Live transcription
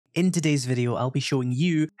In today's video, I'll be showing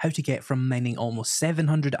you how to get from mining almost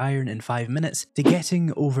 700 iron in 5 minutes to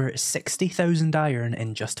getting over 60,000 iron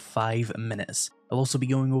in just 5 minutes. I'll also be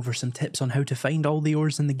going over some tips on how to find all the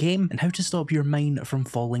ores in the game and how to stop your mine from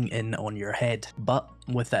falling in on your head. But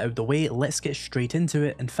with that out of the way, let's get straight into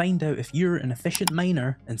it and find out if you're an efficient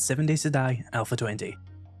miner in 7 Days to Die Alpha 20.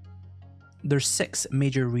 There's 6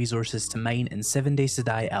 major resources to mine in 7 Days to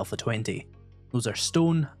Die Alpha 20. Those are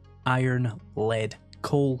stone, iron, lead,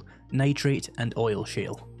 coal, nitrate, and oil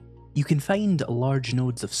shale. You can find large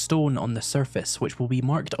nodes of stone on the surface which will be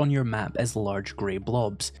marked on your map as large grey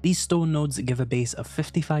blobs. These stone nodes give a base of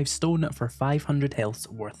 55 stone for 500 healths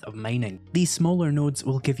worth of mining. These smaller nodes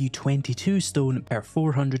will give you 22 stone per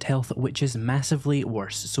 400 health, which is massively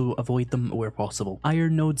worse, so avoid them where possible.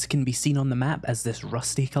 Iron nodes can be seen on the map as this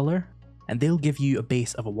rusty colour, and they'll give you a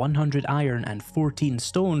base of 100 iron and 14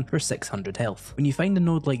 stone for 600 health. When you find a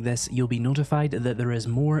node like this, you'll be notified that there is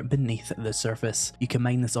more beneath the surface. You can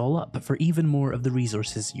mine this all up for even more of the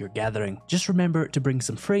resources you're gathering. Just remember to bring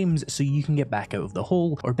some frames so you can get back out of the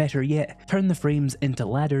hole, or better yet, turn the frames into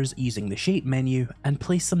ladders using the shape menu and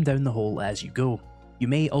place them down the hole as you go. You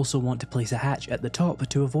may also want to place a hatch at the top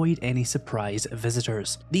to avoid any surprise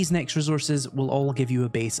visitors. These next resources will all give you a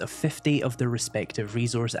base of 50 of their respective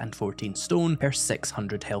resource and 14 stone per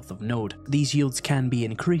 600 health of node. These yields can be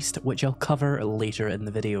increased, which I'll cover later in the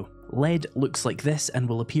video. Lead looks like this and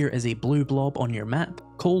will appear as a blue blob on your map.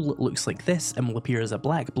 Coal looks like this and will appear as a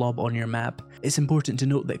black blob on your map. It's important to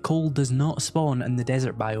note that coal does not spawn in the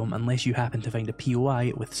desert biome unless you happen to find a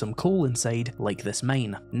POI with some coal inside, like this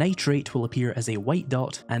mine. Nitrate will appear as a white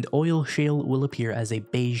dot, and oil shale will appear as a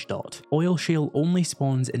beige dot. Oil shale only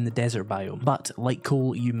spawns in the desert biome, but like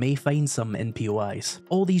coal, you may find some in POIs.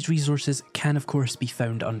 All these resources can of course be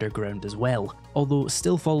found underground as well, although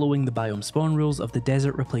still following the biome spawn rules of the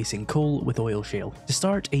desert, replacing coal with oil shale. To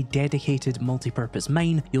start a dedicated multi-purpose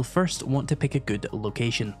mine, you'll first want to pick a good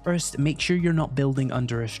location. First, make sure you're not building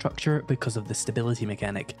under a structure because of the stability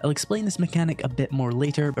mechanic. I'll explain this mechanic a bit more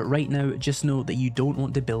later, but right now just know that you don't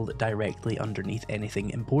want to build directly underneath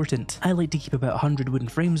anything important. I like to keep about 100 wooden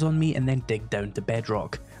frames on me and then dig down to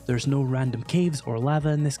bedrock. There's no random caves or lava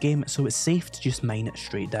in this game, so it's safe to just mine it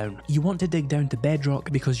straight down. You want to dig down to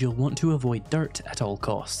bedrock because you'll want to avoid dirt at all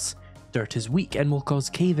costs. Dirt is weak and will cause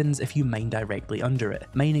cave-ins if you mine directly under it.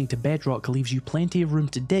 Mining to bedrock leaves you plenty of room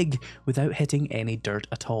to dig without hitting any dirt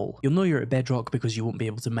at all. You'll know you're at bedrock because you won't be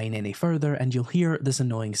able to mine any further, and you'll hear this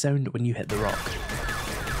annoying sound when you hit the rock.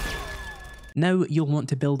 Now you'll want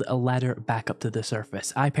to build a ladder back up to the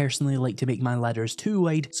surface. I personally like to make my ladders too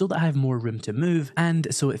wide so that I have more room to move,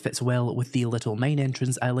 and so it fits well with the little mine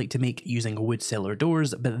entrance I like to make using wood cellar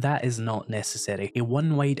doors, but that is not necessary. A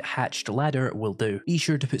one wide hatched ladder will do. Be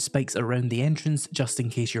sure to put spikes around the entrance just in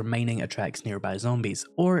case your mining attracts nearby zombies.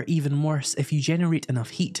 Or even worse, if you generate enough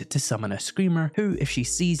heat to summon a screamer, who if she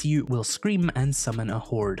sees you will scream and summon a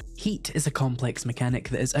horde. Heat is a complex mechanic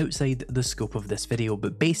that is outside the scope of this video,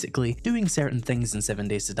 but basically doing certain things in 7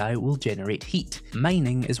 Days to Die will generate heat.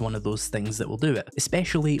 Mining is one of those things that will do it,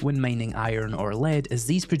 especially when mining iron or lead, as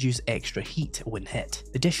these produce extra heat when hit.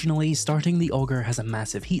 Additionally, starting the auger has a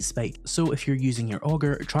massive heat spike, so if you're using your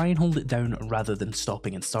auger, try and hold it down rather than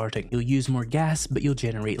stopping and starting. You'll use more gas, but you'll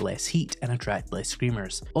generate less heat and attract less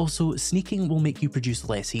screamers. Also, sneaking will make you produce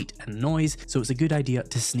less heat and noise, so it's a good idea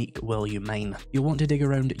to sneak while you mine. You'll want to dig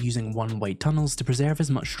around using one wide tunnels to preserve as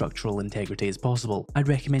much structural integrity as possible. I'd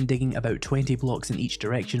recommend digging about 20 blocks in each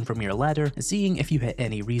direction from your ladder and seeing if you hit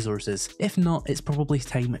any resources. If not, it's probably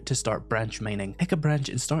time to start branch mining. Pick a branch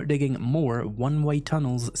and start digging more one wide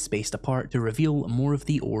tunnels spaced apart to reveal more of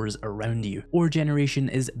the ores around you. Ore generation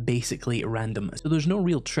is basically random, so there's no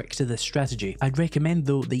real trick to this strategy. I'd recommend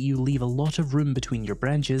though that you leave a lot of room between your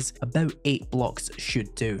branches. About 8 blocks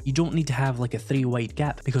should do. You don't need to have like a 3 wide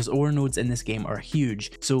gap because ore nodes in this game are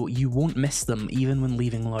huge, so you won't miss them even when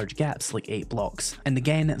leaving large gaps like 8 blocks. And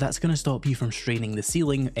again, that's going to stop you from straining the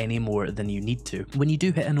ceiling any more than you need to. When you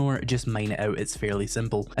do hit an ore, just mine it out, it's fairly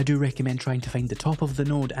simple. I do recommend trying to find the top of the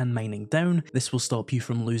node and mining down. This will stop you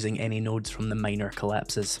from losing any nodes from the miner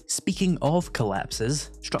collapses. Speaking of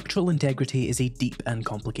collapses, structural integrity is a deep and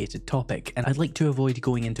complicated topic, and I'd like to avoid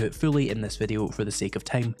going into it fully in this video for the sake of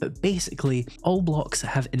time, but basically, all blocks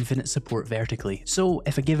have infinite support vertically, so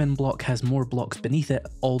if a given block has more blocks beneath it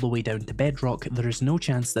all the way down to bedrock, there is no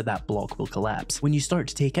chance that that block will collapse. When you start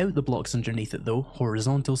to take out the blocks blocks underneath it though,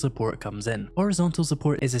 horizontal support comes in. Horizontal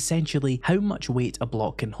support is essentially how much weight a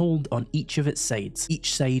block can hold on each of its sides.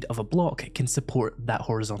 Each side of a block can support that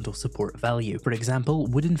horizontal support value. For example,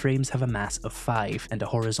 wooden frames have a mass of 5 and a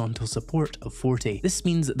horizontal support of 40. This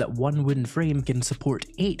means that one wooden frame can support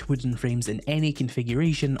 8 wooden frames in any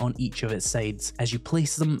configuration on each of its sides. As you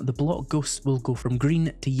place them, the block ghosts will go from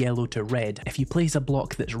green to yellow to red. If you place a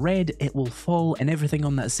block that's red, it will fall and everything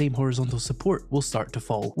on that same horizontal support will start to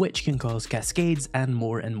fall, which can cause cascades and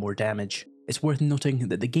more damage. It's worth noting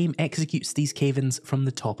that the game executes these cave-ins from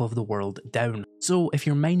the top of the world down. So if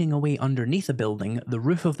you're mining away underneath a building, the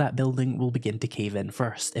roof of that building will begin to cave in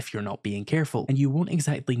first if you're not being careful, and you won't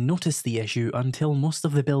exactly notice the issue until most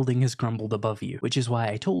of the building has crumbled above you, which is why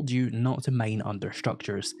I told you not to mine under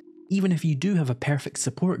structures. Even if you do have a perfect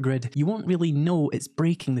support grid, you won't really know it's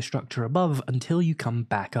breaking the structure above until you come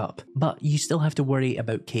back up, but you still have to worry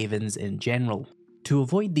about cave-ins in general. To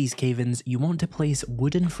avoid these cave-ins, you want to place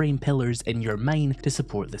wooden frame pillars in your mine to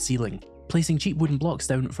support the ceiling. Placing cheap wooden blocks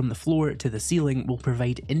down from the floor to the ceiling will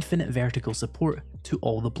provide infinite vertical support to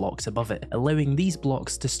all the blocks above it, allowing these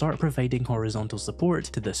blocks to start providing horizontal support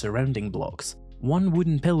to the surrounding blocks. One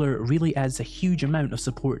wooden pillar really adds a huge amount of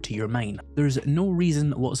support to your mine. There's no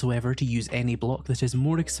reason whatsoever to use any block that is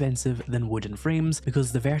more expensive than wooden frames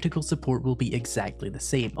because the vertical support will be exactly the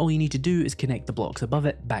same. All you need to do is connect the blocks above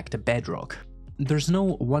it back to bedrock. There's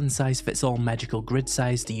no one-size-fits-all magical grid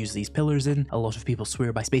size to use these pillars in. A lot of people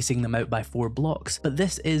swear by spacing them out by 4 blocks, but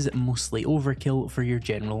this is mostly overkill for your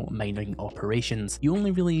general mining operations. You only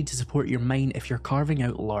really need to support your mine if you're carving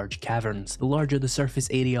out large caverns. The larger the surface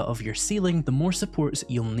area of your ceiling, the more supports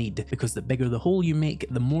you'll need, because the bigger the hole you make,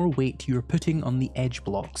 the more weight you're putting on the edge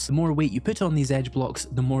blocks. The more weight you put on these edge blocks,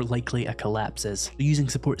 the more likely a collapse is. So using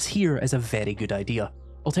supports here is a very good idea.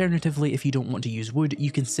 Alternatively, if you don't want to use wood,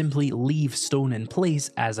 you can simply leave stone in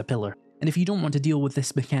place as a pillar. And if you don't want to deal with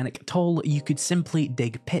this mechanic at all, you could simply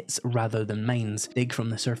dig pits rather than mines. Dig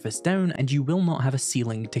from the surface down and you will not have a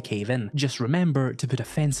ceiling to cave in. Just remember to put a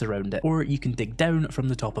fence around it, or you can dig down from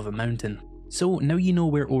the top of a mountain. So now you know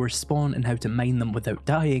where ores spawn and how to mine them without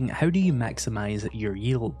dying, how do you maximize your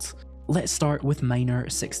yields? Let's start with Miner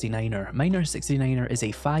 69er. Miner 69er is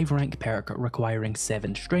a 5 rank perk requiring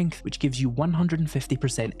 7 strength, which gives you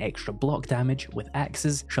 150% extra block damage with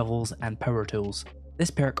axes, shovels, and power tools.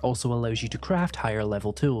 This perk also allows you to craft higher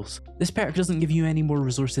level tools. This perk doesn't give you any more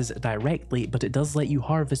resources directly, but it does let you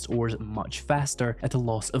harvest ores much faster at a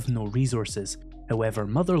loss of no resources. However,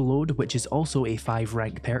 Motherload, which is also a 5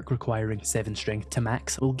 rank perk requiring 7 strength to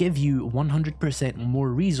max, will give you 100% more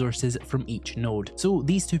resources from each node. So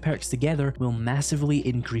these 2 perks together will massively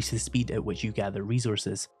increase the speed at which you gather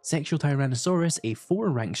resources. Sexual Tyrannosaurus, a 4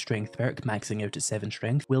 rank strength perk maxing out at 7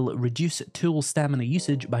 strength, will reduce tool stamina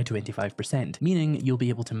usage by 25%, meaning you'll be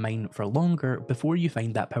able to mine for longer before you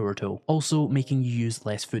find that power tool, also making you use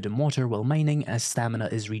less food and water while mining as stamina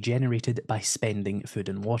is regenerated by spending food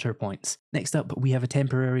and water points. Next up, we have a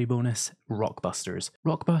temporary bonus, Rockbusters.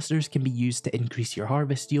 Rockbusters can be used to increase your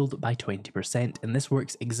harvest yield by 20%, and this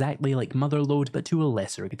works exactly like Motherload but to a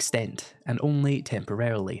lesser extent, and only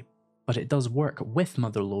temporarily. But it does work with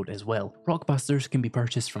Motherload as well. Rockbusters can be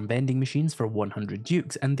purchased from vending machines for 100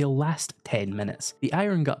 dukes and they'll last 10 minutes. The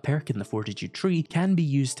Iron Gut perk in the Fortitude tree can be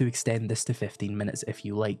used to extend this to 15 minutes if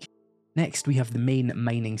you like. Next, we have the main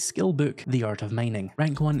mining skill book, The Art of Mining.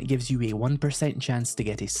 Rank 1 gives you a 1% chance to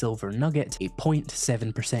get a silver nugget, a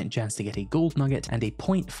 0.7% chance to get a gold nugget, and a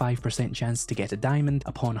 0.5% chance to get a diamond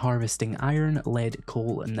upon harvesting iron, lead,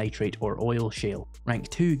 coal, nitrate, or oil shale. Rank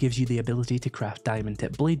 2 gives you the ability to craft diamond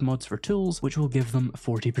tip blade mods for tools, which will give them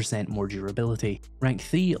 40% more durability. Rank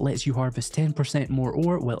 3 lets you harvest 10% more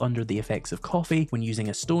ore while under the effects of coffee when using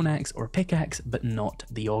a stone axe or pickaxe, but not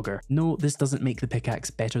the auger. No, this doesn't make the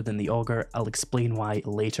pickaxe better than the auger. I'll explain why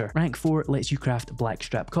later. Rank 4 lets you craft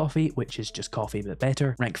blackstrap coffee, which is just coffee but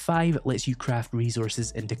better. Rank 5 lets you craft resources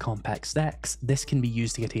into compact stacks. This can be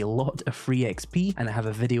used to get a lot of free XP, and I have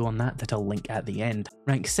a video on that I'll link at the end.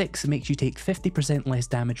 Rank 6 makes you take 50% less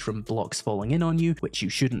damage from blocks falling in on you, which you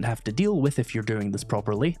shouldn't have to deal with if you're doing this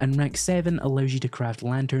properly. And rank 7 allows you to craft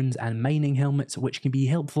lanterns and mining helmets, which can be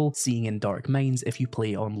helpful seeing in dark mines if you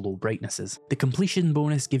play on low brightnesses. The completion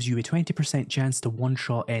bonus gives you a 20% chance to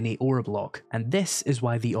one-shot any ore block, and this is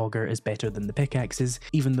why the auger is better than the pickaxes.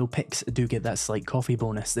 Even though picks do get that slight coffee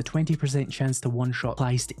bonus, the 20% chance to one-shot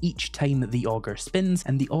applies to each time the auger spins,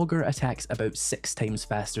 and the auger attacks about 6 times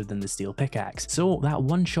faster than the steel pickaxe. So that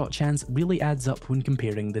one-shot chance really adds up when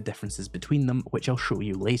comparing the differences between them, which I'll show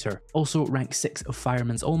you later. Also, rank 6 of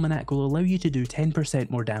Fireman's Almanac will allow you to do 10%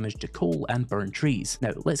 more damage to coal and burn trees.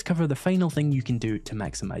 Now, let's cover the final thing you can do to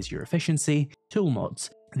maximize your efficiency, tool mods.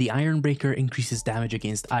 The Iron Breaker increases damage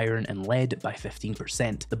against iron and lead by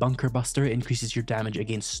 15%. The Bunker Buster increases your damage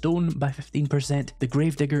against stone by 15%. The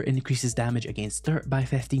Gravedigger increases damage against dirt by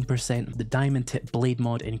 15%. The Diamond Tip Blade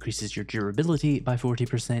mod increases your durability by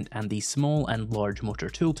 40%, and the Small and Large Motor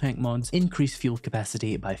Tool Tank mods increase fuel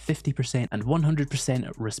capacity by 50% and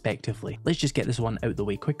 100% respectively. Let's just get this one out the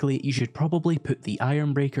way quickly. You should probably put the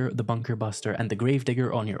Iron Breaker, the Bunker Buster, and the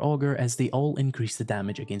Gravedigger on your Auger, as they all increase the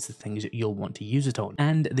damage against the things you'll want to use it on,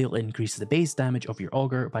 and they'll increase the base damage of your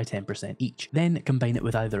Auger by 10% each. Then combine it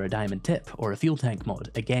with either a Diamond Tip or a Fuel Tank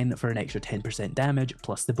mod, again for an extra 10% damage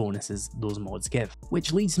plus the bonuses those mods give.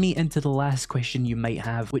 Which leads me into the last question you might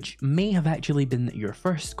have, which may have actually been your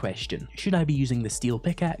first question. Should I be using the Steel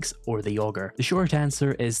Pickaxe or the Auger? The short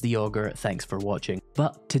answer is the Auger, thanks for watching.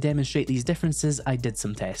 But to demonstrate these differences, I did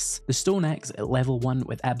some tests. The Stone Axe at level 1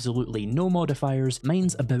 with absolutely no modifiers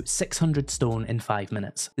mines about 600 stone in 5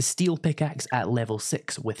 minutes. The Steel Pickaxe at level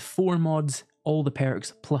 6 with 4 mods, all the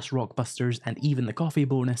perks plus rock busters and even the coffee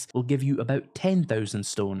bonus will give you about 10,000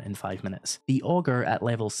 stone in 5 minutes. The Auger at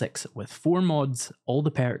level 6 with 4 mods, all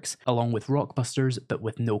the perks, along with rock busters but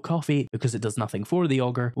with no coffee because it does nothing for the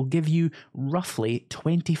Auger, will give you roughly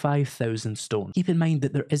 25,000 stone. Keep in mind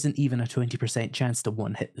that there isn't even a 20% chance to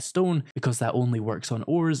one hit the stone because that only works on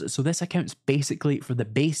ores, so this accounts basically for the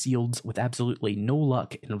base yields with absolutely no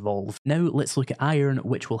luck involved. Now let's look at iron,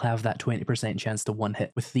 which will have that 20% chance to one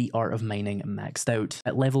hit with the Art of Mining maxed out.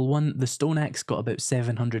 At level 1, the Stone Axe got about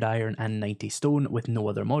 700 iron and 90 stone with no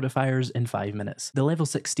other modifiers in 5 minutes. The level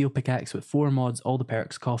 6 Steel Pickaxe with 4 mods, all the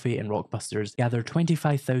perks, coffee and rock busters gathered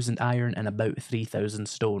 25,000 iron and about 3,000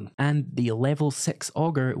 stone. And the level 6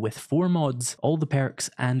 Auger with 4 mods, all the perks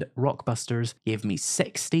and rock busters gave me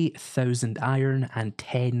 60,000 iron and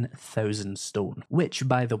 10,000 stone. Which,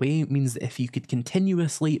 by the way, means that if you could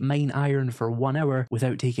continuously mine iron for 1 hour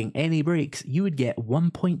without taking any breaks, you would get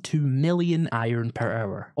 1.2 million iron per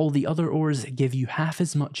hour. All the other ores give you half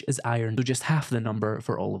as much as iron, so just half the number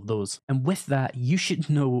for all of those. And with that, you should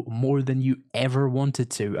know more than you ever wanted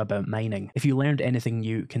to about mining. If you learned anything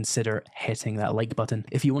new, consider hitting that like button.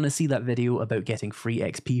 If you want to see that video about getting free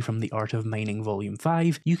XP from the Art of Mining Volume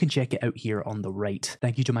 5, you can check it out here on the right.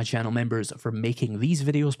 Thank you to my channel members for making these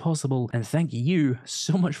videos possible, and thank you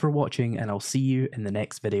so much for watching, and I'll see you in the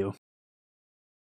next video.